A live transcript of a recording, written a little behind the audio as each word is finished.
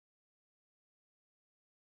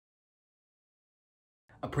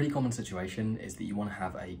A pretty common situation is that you want to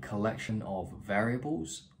have a collection of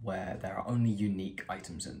variables where there are only unique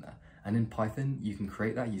items in there. And in Python, you can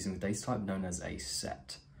create that using the data type known as a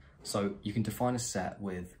set. So you can define a set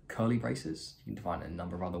with curly braces. You can define it in a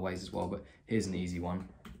number of other ways as well, but here's an easy one.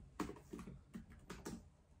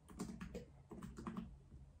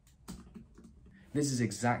 This is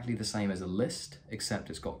exactly the same as a list,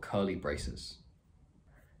 except it's got curly braces.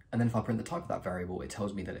 And then if I print the type of that variable, it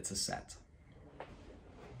tells me that it's a set.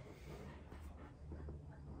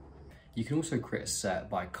 You can also create a set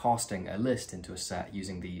by casting a list into a set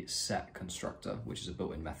using the set constructor, which is a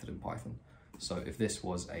built-in method in Python. So if this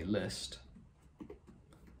was a list,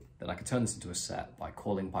 then I could turn this into a set by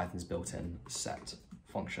calling Python's built-in set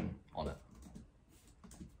function on it.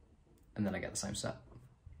 And then I get the same set.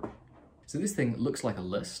 So this thing looks like a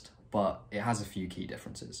list, but it has a few key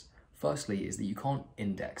differences. Firstly is that you can't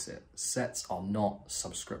index it. Sets are not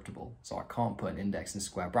subscriptable, so I can't put an index in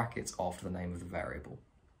square brackets after the name of the variable.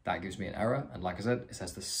 That gives me an error, and like I said, it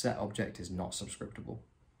says the set object is not subscriptable.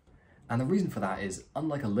 And the reason for that is,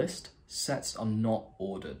 unlike a list, sets are not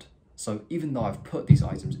ordered. So even though I've put these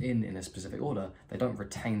items in a specific order, they don't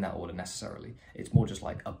retain that order necessarily. It's more just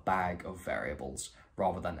like a bag of variables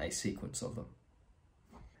rather than a sequence of them.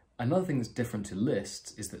 Another thing that's different to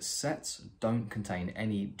lists is that sets don't contain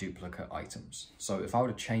any duplicate items. So if I were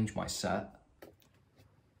to change my set,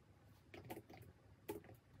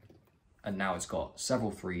 and now it's got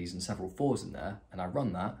several 3s and several 4s in there, and I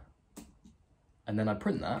run that, and then I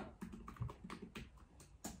print that,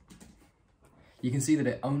 you can see that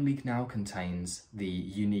it only now contains the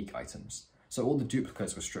unique items. So all the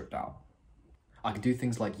duplicates were stripped out. I could do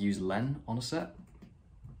things like use len on a set,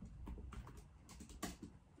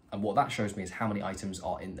 and what that shows me is how many items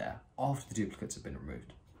are in there after the duplicates have been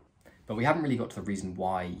removed. But we haven't really got to the reason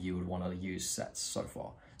why you would want to use sets so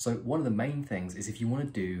far. So one of the main things is if you want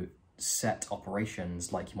to do set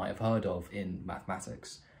operations like you might have heard of in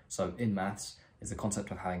mathematics. So in maths is the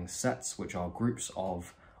concept of having sets, which are groups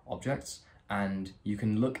of objects, and you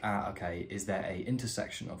can look at, okay, is there a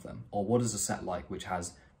intersection of them? Or what is a set like which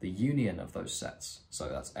has the union of those sets? So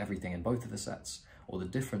that's everything in both of the sets, or the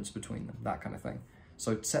difference between them, that kind of thing.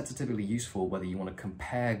 So sets are typically useful whether you want to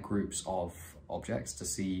compare groups of objects to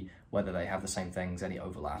see whether they have the same things, any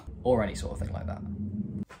overlap, or any sort of thing like that.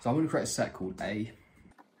 So I'm going to create a set called A.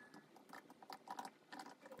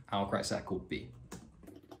 I'll create a set called B.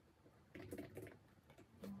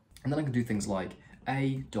 And then I can do things like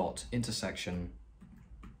A dot intersection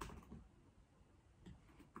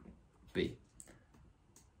B.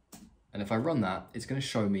 And if I run that, it's going to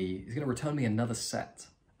show me, it's going to return me another set.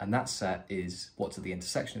 And that set is what's at the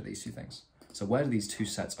intersection of these two things. So where do these two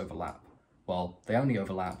sets overlap? Well, they only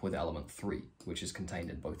overlap with element 3, which is contained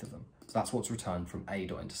in both of them. So that's what's returned from A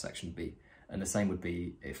dot intersection B. And the same would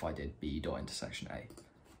be if I did B dot intersection A.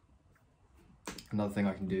 Another thing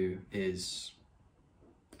I can do is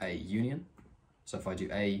a union. So if I do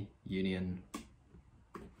A union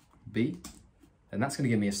B, then that's going to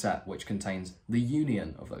give me a set which contains the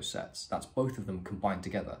union of those sets. That's both of them combined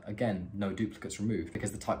together. Again, no duplicates removed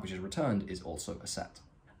because the type which is returned is also a set.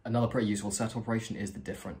 Another pretty useful set operation is the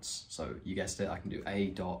difference. So you guessed it, I can do A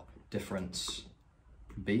dot difference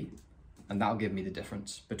B, and that'll give me the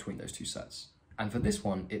difference between those two sets. And for this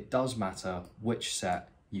one, it does matter which set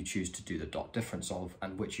you choose to do the dot difference of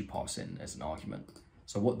and which you pass in as an argument.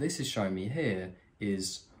 So what this is showing me here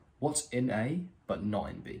is what's in A but not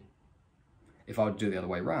in B. If I would do the other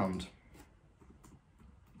way around,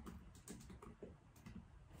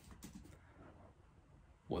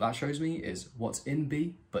 what that shows me is what's in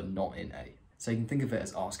B but not in A. So you can think of it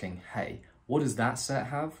as asking, hey, what does that set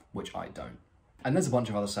have which I don't? And there's a bunch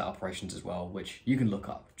of other set operations as well which you can look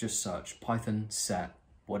up. Just search Python set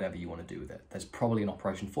whatever you want to do with it. There's probably an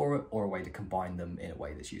operation for it or a way to combine them in a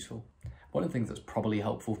way that's useful. One of the things that's probably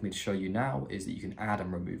helpful for me to show you now is that you can add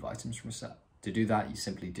and remove items from a set. To do that, you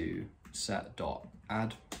simply do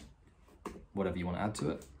set.add, whatever you want to add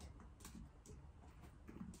to it.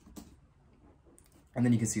 And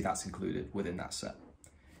then you can see that's included within that set.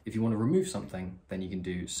 If you want to remove something, then you can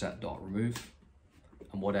do set.remove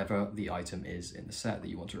and whatever the item is in the set that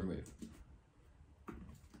you want to remove.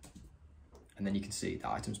 And then you can see the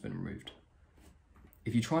item's been removed.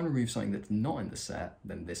 If you try and remove something that's not in the set,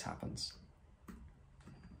 then this happens.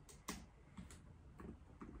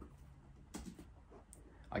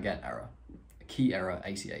 I get error, a key error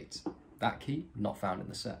 88. That key not found in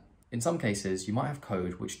the set. In some cases, you might have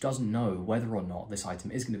code which doesn't know whether or not this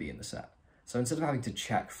item is going to be in the set. So instead of having to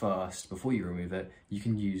check first before you remove it, you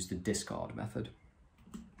can use the discard method.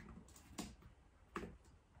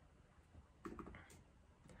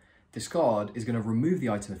 discard is going to remove the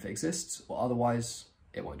item if it exists, or otherwise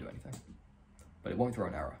it won't do anything. But it won't throw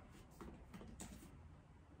an error.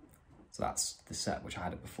 So that's the set which I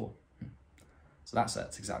had it before. So that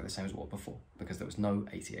set's exactly the same as what before, because there was no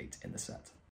 88 in the set.